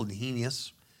 unspeakable, and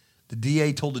heinous. The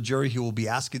DA told the jury he will be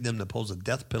asking them to impose a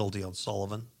death penalty on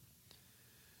Sullivan.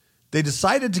 They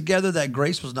decided together that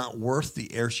Grace was not worth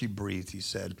the air she breathed, he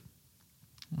said.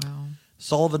 Wow.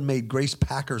 Sullivan made Grace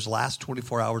Packer's last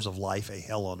 24 hours of life a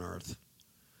hell on earth.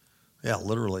 Yeah,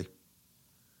 literally.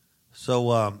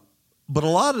 So, but a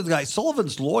lot of the guys,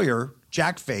 Sullivan's lawyer,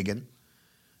 Jack Fagan,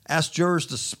 asked jurors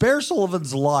to spare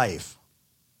Sullivan's life.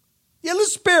 Yeah,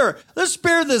 let's spare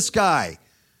this guy.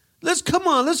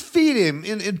 Let's feed him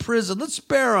in prison. Let's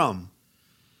spare him.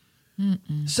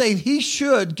 Saying he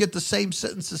should get the same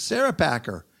sentence as Sarah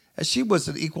Packer, as she was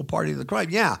an equal party to the crime.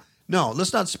 Yeah, no,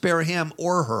 let's not spare him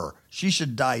or her. She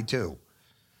should die too.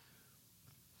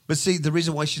 But see, the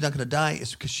reason why she's not going to die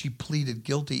is because she pleaded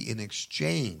guilty in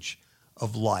exchange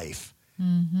of life,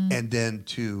 and then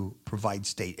to provide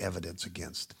state evidence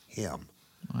against him,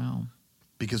 Wow.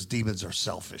 because demons are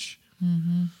selfish.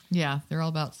 Yeah, they're all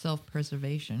about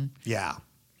self-preservation. Yeah.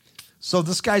 So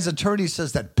this guy's attorney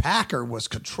says that Packer was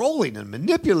controlling and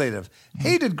manipulative,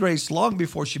 hated Grace long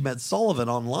before she met Sullivan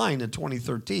online in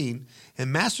 2013,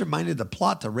 and masterminded the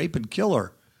plot to rape and kill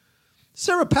her.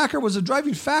 Sarah Packer was a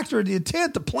driving factor in the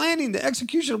intent, the planning, the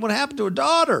execution of what happened to her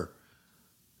daughter.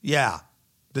 Yeah.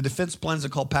 The defense plans to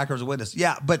call Packer as a witness.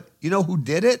 Yeah, but you know who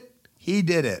did it? He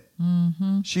did it.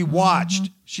 Mm-hmm. She watched.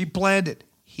 Mm-hmm. She planned it.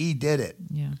 He did it.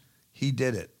 Yeah. He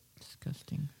did it.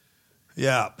 Disgusting.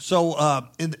 Yeah. So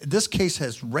in this case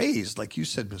has raised, like you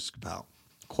said, Ms. Cabal,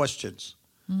 questions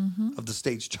of the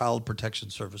state's child protection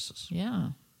services. Yeah,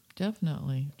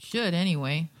 definitely. Should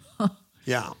anyway.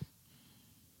 Yeah.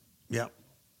 Yeah.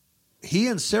 He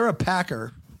and Sarah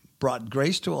Packer brought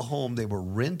Grace to a home they were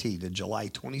renting in July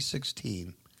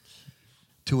 2016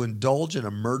 to indulge in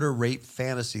a murder-rape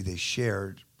fantasy they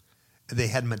shared. They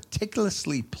had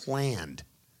meticulously planned.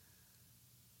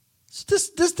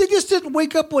 They just didn't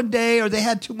wake up one day, or they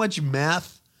had too much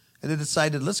meth and they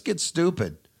decided, let's get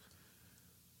stupid,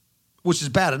 which is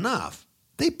bad enough.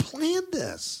 They planned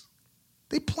this.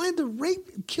 They planned to rape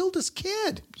and kill this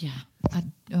kid. Yeah.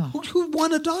 Who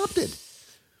one adopted.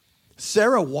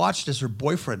 Sarah watched as her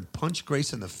boyfriend punched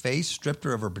Grace in the face, stripped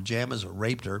her of her pajamas, and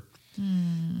raped her.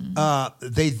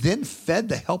 They then fed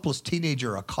the helpless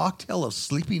teenager a cocktail of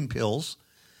sleeping pills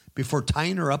before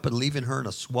tying her up and leaving her in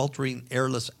a sweltering,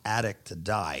 airless attic to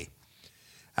die.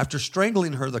 After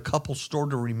strangling her, the couple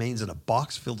stored her remains in a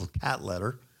box filled with cat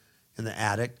litter in the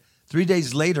attic. 3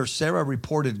 days later, Sarah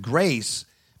reported Grace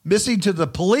missing to the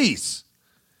police,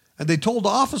 and they told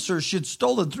officers she had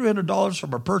stolen $300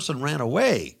 from her purse and ran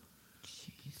away.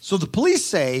 So the police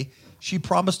say she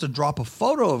promised to drop a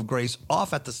photo of Grace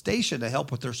off at the station to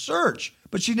help with their search,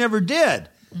 but she never did.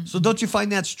 Mm-hmm. So don't you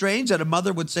find that strange that a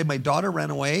mother would say, my daughter ran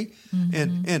away,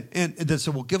 and then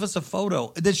say, well, give us a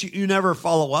photo. And then you never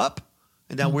follow up?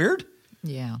 Isn't that weird?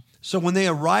 Yeah. So when they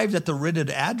arrived at the rented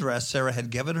address Sarah had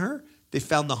given her, they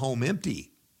found the home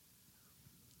empty.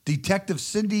 Detective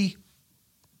Cindy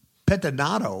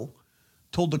Pettinato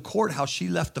told the court how she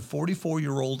left the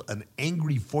 44-year-old an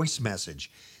angry voice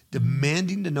message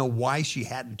demanding to know why she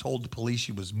hadn't told the police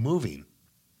she was moving.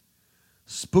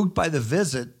 Spooked by the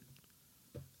visit,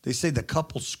 they say the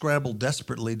couple scrambled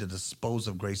desperately to dispose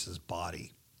of Grace's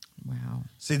body. Wow.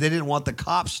 See, they didn't want the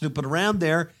cops snooping around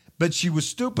there, but she was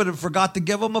stupid and forgot to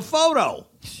give them a photo.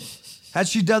 Had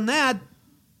she done that,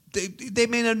 they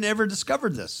may have never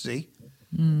discovered this, see?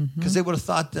 Because they would have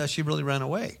thought she really ran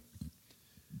away.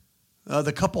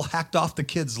 The couple hacked off the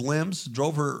kid's limbs,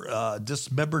 drove her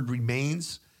dismembered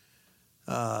remains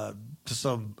to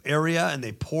some area, and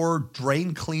they poured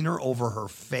drain cleaner over her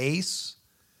face.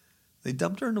 They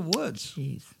dumped her in the woods.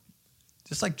 Jeez.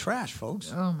 Just like trash,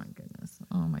 folks. Oh, my goodness.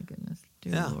 Oh, my goodness.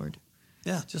 Dear Lord.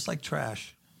 Yeah, just like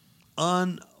trash.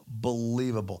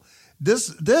 Unbelievable.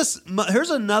 Here's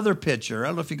another picture. I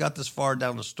don't know if you got this far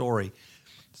down the story.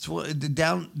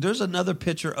 There's another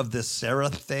picture of this Sarah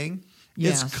thing.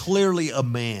 Yes. It's clearly a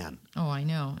man. Oh, I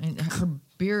know. And her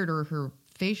beard or her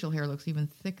facial hair looks even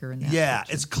thicker in that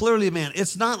picture. It's clearly a man.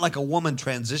 It's not like a woman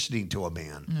transitioning to a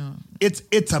man. No.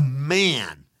 It's a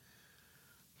man.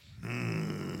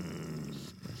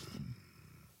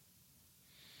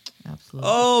 Absolutely.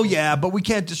 Oh, yeah, but we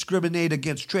can't discriminate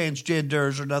against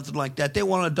transgenders or nothing like that. They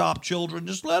want to adopt children.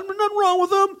 Just let them, nothing wrong with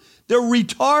them. They're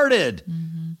retarded.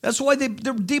 Mm-hmm. That's why they're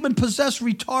demon-possessed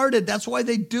retarded. That's why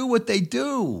they do what they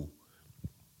do.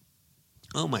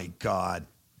 Oh, my God.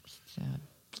 Sad.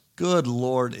 Good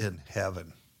Lord in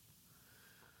heaven.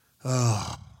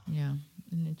 Oh. Yeah,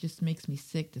 and it just makes me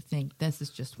sick to think this is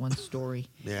just one story.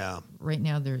 Yeah. Right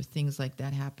now there are things like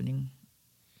that happening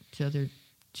to other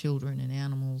children and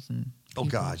animals and people. Oh,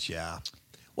 gosh, yeah.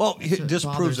 Well, So this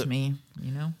proves it. me,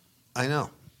 you know? I know.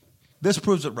 This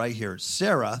proves it right here.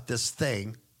 Sarah, this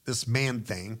man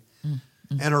thing,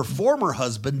 and her former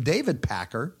husband, David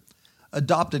Packer,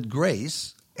 adopted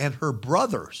Grace and her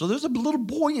brother. So there's a little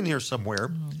boy in here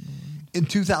somewhere in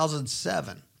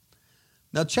 2007.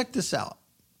 Now, check this out.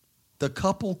 The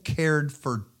couple cared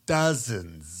for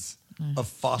dozens of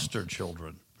foster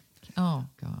children. Oh,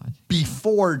 God.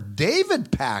 Before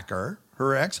David Packer,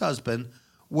 her ex-husband,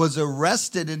 was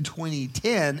arrested in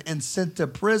 2010 and sent to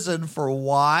prison for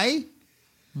why?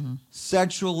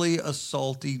 Sexually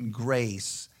assaulting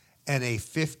Grace and a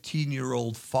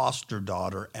 15-year-old foster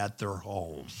daughter at their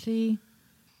home. See?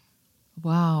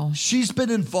 Wow. She's been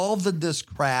involved in this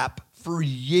crap for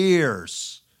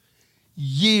years.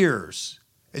 Years.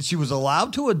 And she was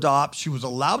allowed to adopt. She was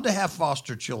allowed to have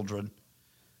foster children.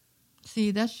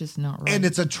 See, that's just not right. And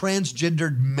it's a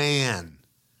transgendered man.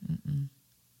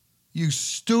 You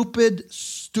stupid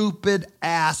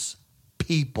ass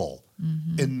people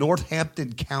in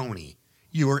Northampton County.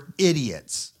 You are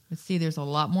idiots. But see, there's a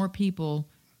lot more people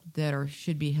that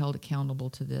should be held accountable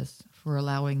to this for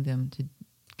allowing them to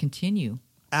continue.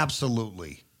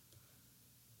 Absolutely.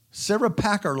 Sarah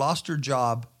Packer lost her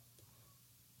job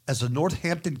as a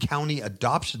Northampton County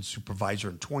adoption supervisor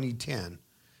in 2010,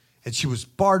 and she was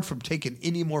barred from taking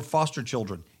any more foster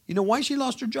children. You know why she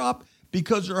lost her job?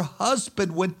 Because her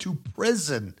husband went to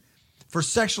prison for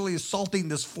sexually assaulting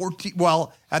this 14.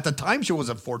 Well, at the time she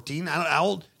wasn't 14. I don't know how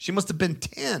old. She must have been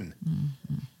 10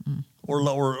 or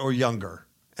lower or younger,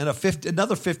 and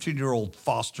another 15-year-old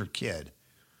foster kid.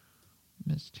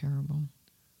 That's terrible.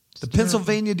 The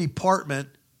Pennsylvania Department,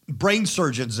 brain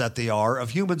surgeons that they are,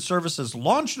 of Human Services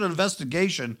launched an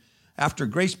investigation after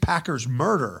Grace Packer's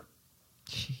murder.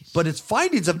 Jeez. But its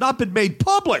findings have not been made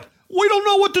public. We don't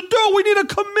know what to do. We need a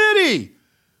committee.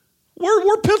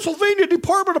 We're Pennsylvania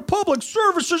Department of Public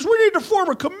Services. We need to form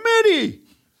a committee.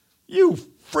 You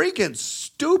freaking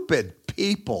stupid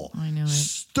people. I know it.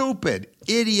 Stupid,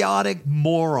 idiotic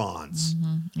morons.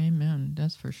 Amen.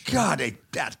 That's for sure. God,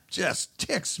 that just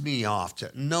ticks me off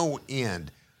to no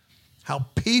end. How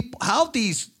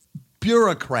these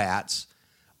bureaucrats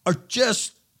are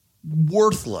just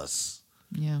worthless.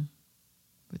 Yeah.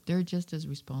 But they're just as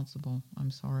responsible. I'm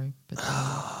sorry. But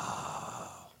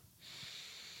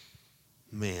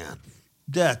Man,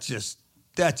 that just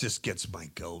gets my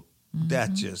goat.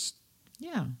 That just,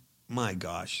 yeah. my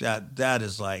gosh, that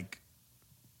is like,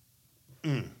 I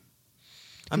mean,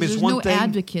 There's it's one no thing.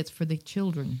 advocates for the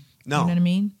children. No. You know what I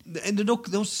mean? And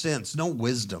no sense, no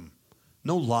wisdom,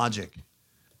 no logic.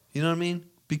 You know what I mean?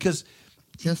 Because,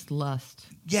 Just lust.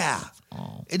 yeah.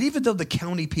 all. And even though the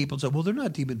county people say, well, they're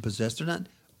not demon possessed,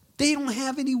 they don't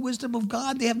have any wisdom of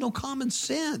God. They have no common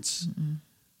sense.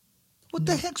 What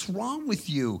the heck's wrong with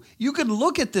you? You can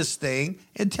look at this thing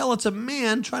and tell it's a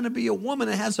man trying to be a woman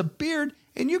that has a beard,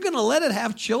 and you're going to let it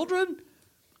have children?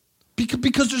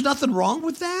 Because there's nothing wrong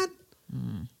with that?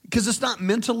 Because it's not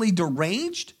mentally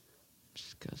deranged?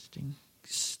 Disgusting.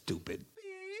 Stupid.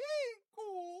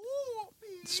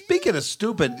 Speaking of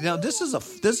stupid, this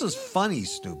is funny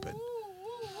stupid.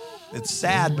 It's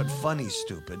sad but funny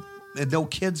stupid. And no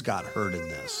kids got hurt in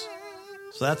this.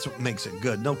 So that's what makes it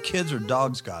good. No kids or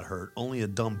dogs got hurt, only a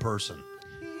dumb person.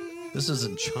 This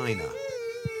isn't China.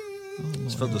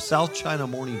 It's from the South China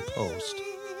Morning Post.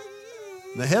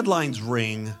 The headlines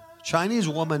ring, Chinese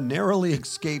woman narrowly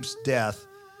escapes death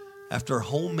after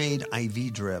homemade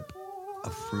IV drip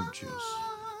of fruit juice.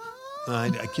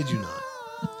 I kid you not.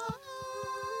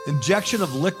 Injection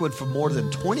of liquid from more than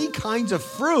 20 kinds of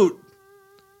fruit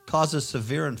causes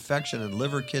severe infection in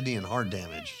liver, kidney, and heart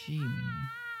damage. Gee, man.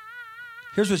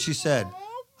 Here's what she said.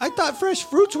 I thought fresh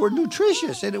fruits were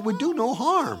nutritious and it would do no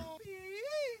harm.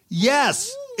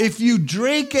 Yes, if you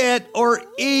drink it or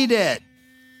eat it.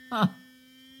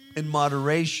 In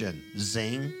moderation.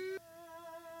 Zing.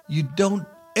 You don't,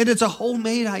 and it's a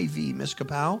homemade IV, Miss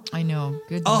Kapow. I know.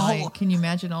 Good Oh. night. Can you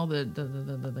imagine all the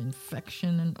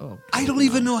infection and I don't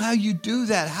even know how you do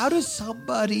that. How does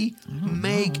somebody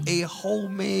make a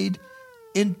homemade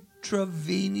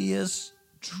intravenous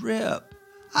drip?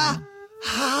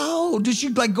 How? Did she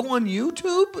go on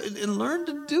YouTube and learn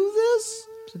to do this?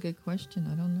 It's a good question.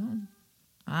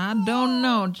 I don't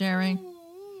know, Jerry.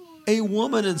 A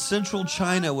woman in central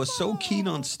China was so keen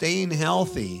on staying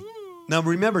healthy. Now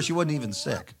remember, she wasn't even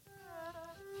sick.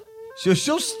 She was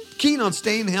so keen on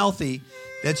staying healthy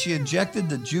that she injected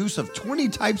the juice of 20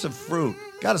 types of fruit.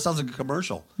 God, it sounds like a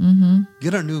commercial.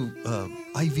 Get our new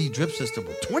IV drip system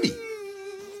with 20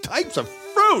 types of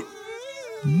fruit.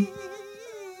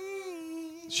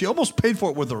 She almost paid for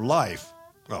it with her life.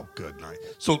 Oh, good night.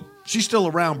 So she's still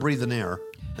around breathing air.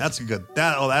 That's a good.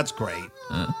 That's great.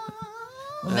 Well,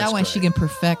 That's that one she great. can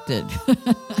perfect it.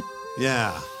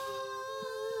 Yeah.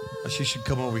 She should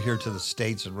come over here to the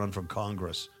States and run for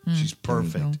Congress. She's there you go.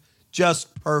 perfect.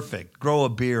 Just perfect. Grow a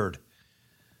beard.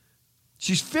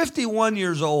 She's 51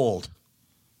 years old.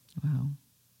 Wow.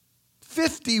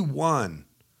 51.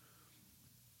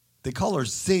 They call her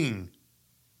Xing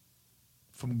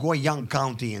from Guiyang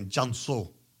County in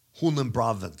Jiangsu, Hunan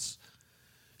Province.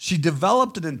 She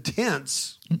developed an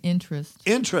intense An interest.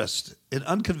 interest in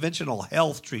unconventional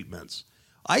health treatments.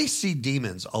 I see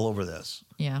demons all over this.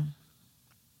 Yeah.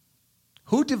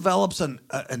 Who develops an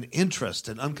interest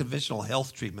in unconventional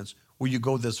health treatments where you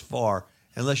go this far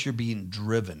unless you're being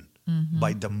driven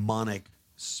by demonic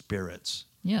spirits?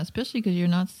 Yeah, especially because you're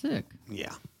not sick.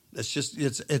 Yeah.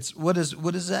 It's what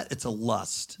is that? It's a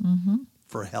lust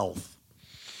for health.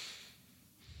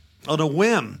 On a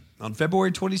whim, on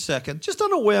February 22nd, just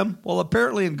on a whim, while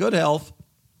apparently in good health,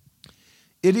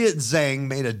 idiot Zhang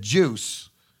made a juice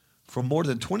from more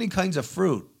than 20 kinds of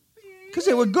fruit because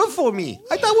they were good for me.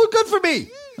 I thought they were good for me.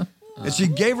 And she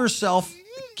gave herself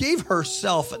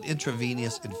an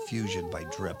intravenous infusion by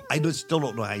drip. I still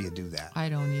don't know how you do that. I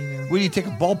don't either. Where do you take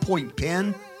a ballpoint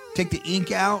pen, take the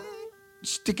ink out,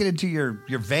 stick it into your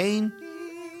vein?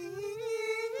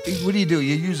 What do?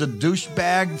 You use a douche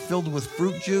bag filled with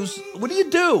fruit juice? What do you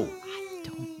do? I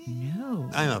don't know.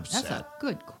 I'm upset. That's a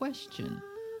good question.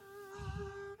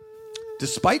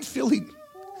 Despite feeling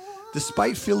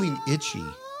itchy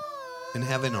and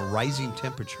having a rising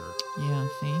temperature. Yeah,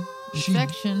 see? She-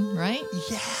 Infection, right?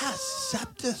 Yes,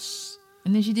 sepsis.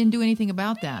 And then she didn't do anything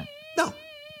about that. No.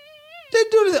 They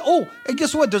do that. Oh, and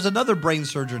guess what? There's another brain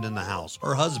surgeon in the house,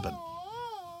 her husband.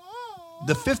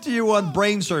 The 50-year-old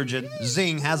brain surgeon,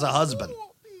 Zing, has a husband.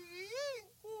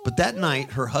 But that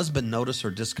night, her husband noticed her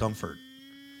discomfort.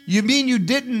 You mean you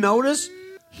didn't notice?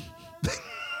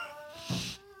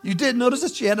 You didn't notice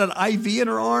that she had an IV in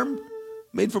her arm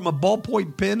made from a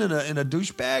ballpoint pen in a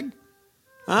douche bag?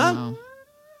 Huh?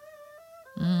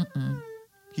 No.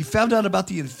 He found out about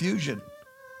the infusion.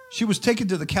 She was taken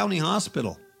to the county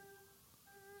hospital.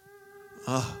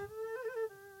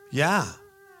 Yeah.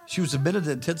 She was admitted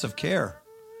to intensive care.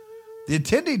 The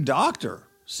attending doctor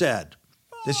said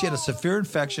that she had a severe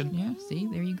infection, Yeah, see?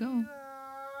 There you go.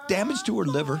 damage to her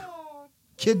liver,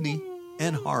 kidney,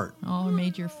 and heart.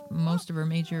 Most of her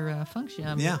major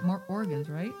function. Yeah. More organs,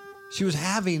 right? She was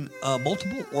having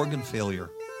multiple organ failure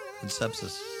and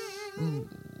sepsis.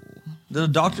 The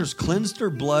doctors cleansed her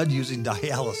blood using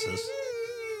dialysis,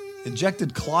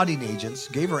 injected clotting agents,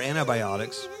 gave her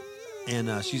antibiotics,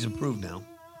 and she's improved now.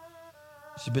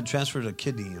 She's been transferred to a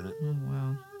kidney unit. Oh,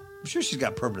 wow. I'm sure she's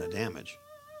got permanent damage.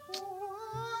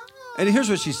 And here's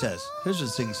what she says. Here's what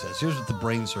Zing says. Here's what the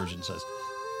brain surgeon says.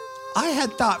 I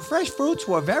had thought fresh fruits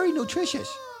were very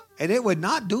nutritious, and it would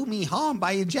not do me harm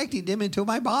by injecting them into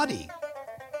my body.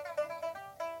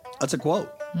 That's a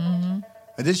quote. Mm-hmm.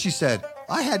 And then she said,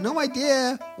 I had no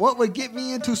idea what would get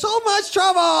me into so much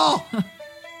trouble.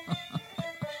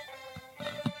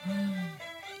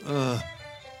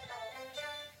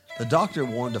 The doctor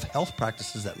warned of health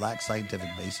practices that lack scientific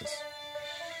basis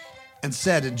and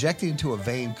said injecting into a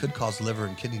vein could cause liver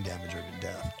and kidney damage or even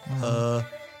death. I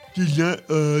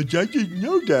didn't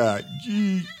know that.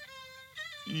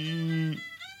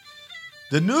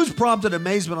 The news prompted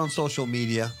amazement on social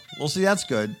media. Well, see, that's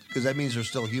good because that means there's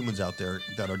still humans out there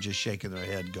that are just shaking their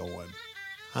head going,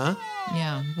 huh?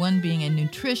 Yeah, one being a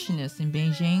nutritionist in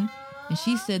Beijing, and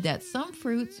she said that some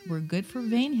fruits were good for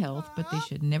vein health, but they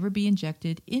should never be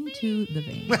injected into the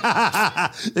vein.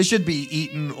 They should be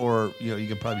eaten or, you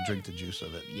can probably drink the juice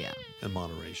of it. Yeah. In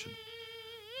moderation.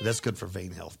 That's good for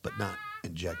vein health, but not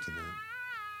injecting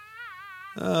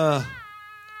it.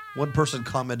 One person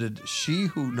commented, she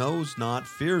who knows not,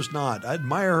 fears not. I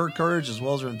admire her courage as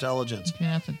well as her intelligence.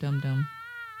 Yeah, that's a dum-dum.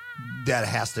 That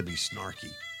has to be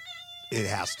snarky. It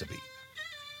has to be.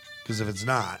 Because if it's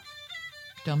not,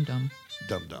 Dum-dum.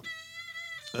 dum-dum.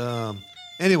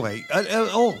 Anyway,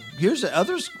 here's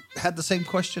others had the same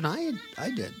question I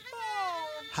did.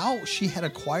 How she had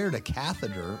acquired a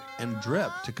catheter and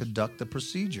drip to conduct the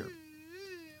procedure.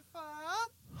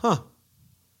 Huh.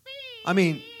 I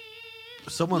mean,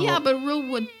 someone... Yeah, but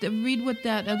read what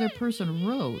that other person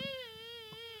wrote.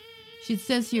 She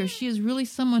says here, she is really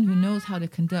someone who knows how to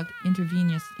conduct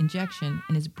intravenous injection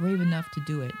and is brave enough to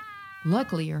do it.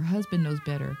 Luckily, her husband knows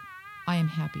better. I am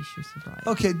happy she survived.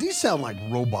 Okay, these sound like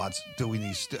robots doing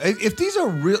these. If these are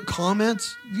real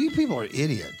comments, you people are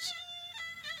idiots.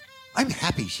 I'm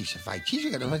happy she survived.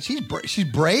 She's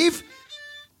brave.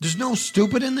 There's no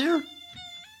stupid in there.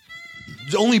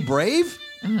 There's only brave.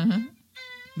 Mm-hmm.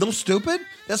 No stupid.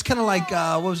 That's kind of like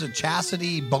what was it,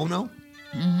 Chastity Bono?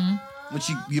 Mm-hmm.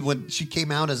 When she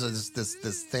came out as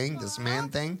this man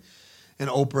thing. And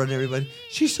Oprah and everybody,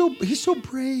 he's so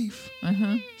brave.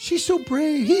 Uh-huh. She's so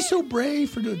brave. He's so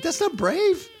brave for doing. That's not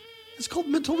brave. It's called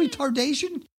mental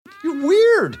retardation. You're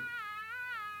weird.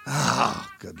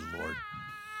 Good Lord.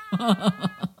 I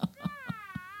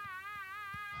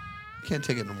can't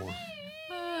take it no more.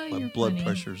 My You're blood funny.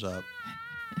 pressure's up.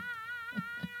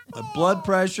 My blood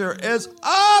pressure is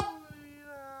up.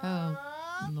 Oh,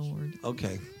 Lord.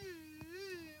 Okay.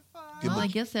 Well, I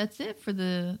guess that's it for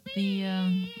the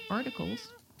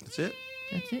articles. That's it.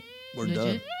 That's it. We're Legit.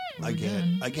 done. We're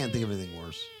done. I can't think of anything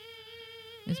worse.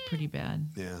 It's pretty bad.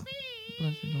 Yeah.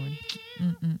 Bless the Lord.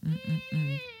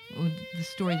 Well, the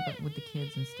stories about with the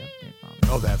kids and stuff that bother me.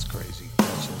 Oh, that's crazy.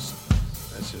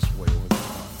 That's just way over the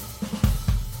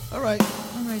top. All right.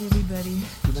 All right, everybody.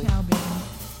 Good night. Ciao, baby.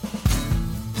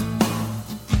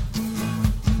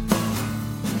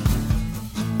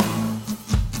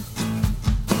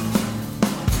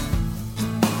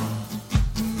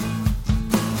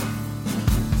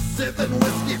 Sipping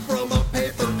whiskey from a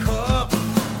paper cup.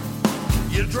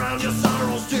 You drown your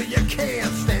sorrows till you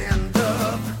can't stand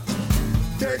up.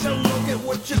 Take a look at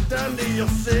what you've done to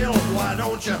yourself. Why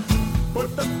don't you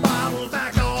put the bottle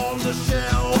back on the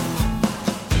shelf?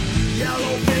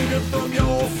 Yellow finger from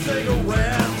your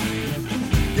cigarette.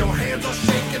 Your hands are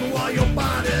shaking while your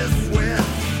body's sweat.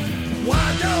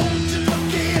 Why don't you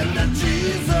look into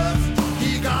Jesus?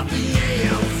 He got the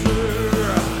answer.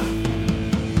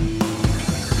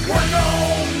 Work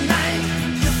all night,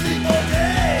 you sleep all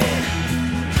day.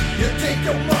 You take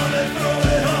your money, throw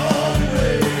it all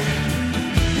away.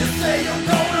 You say you're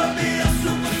gonna be a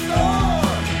superstar,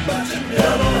 but you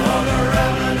never hung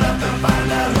around enough to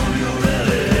find out who you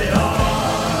really are.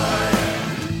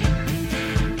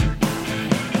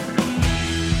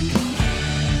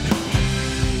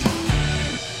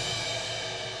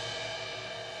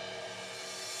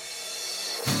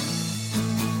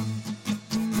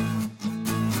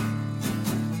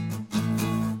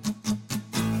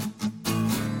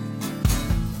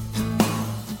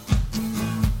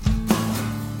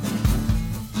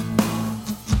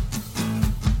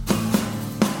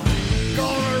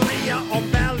 Gonorrhea on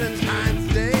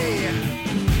Valentine's Day.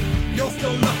 You're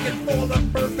still looking for the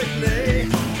perfect day.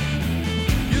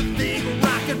 You think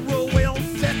rock and roll will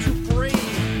set you free,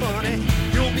 honey?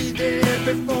 You'll be dead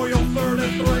before you're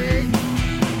 33.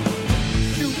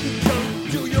 Shooting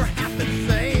junk till you're half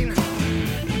insane.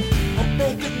 A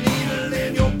broken needle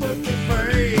in your purple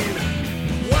vein.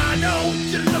 Why don't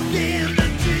you look into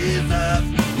Jesus?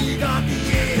 He got the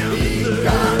answer. He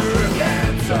got the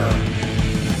answer.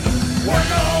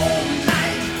 Work all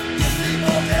night, you sleep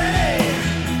all day.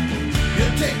 You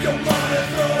take your money,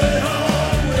 throw it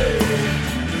all away.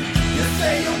 You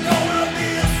say you're gonna be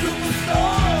a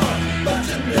superstar, but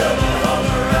you never hung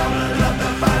around enough to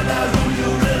find out who you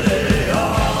really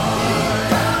are. He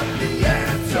got the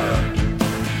answer.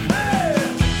 Hey.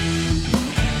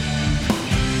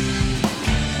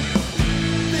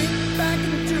 Think back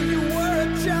until you were a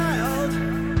child.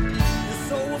 Your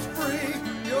soul was free,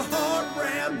 your heart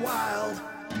ran wild.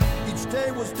 Each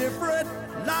day was different,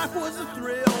 life was a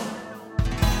thrill.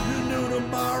 You knew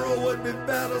tomorrow would be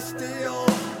better still.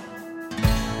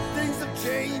 Things have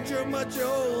changed, you're much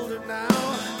older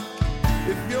now.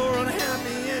 If you're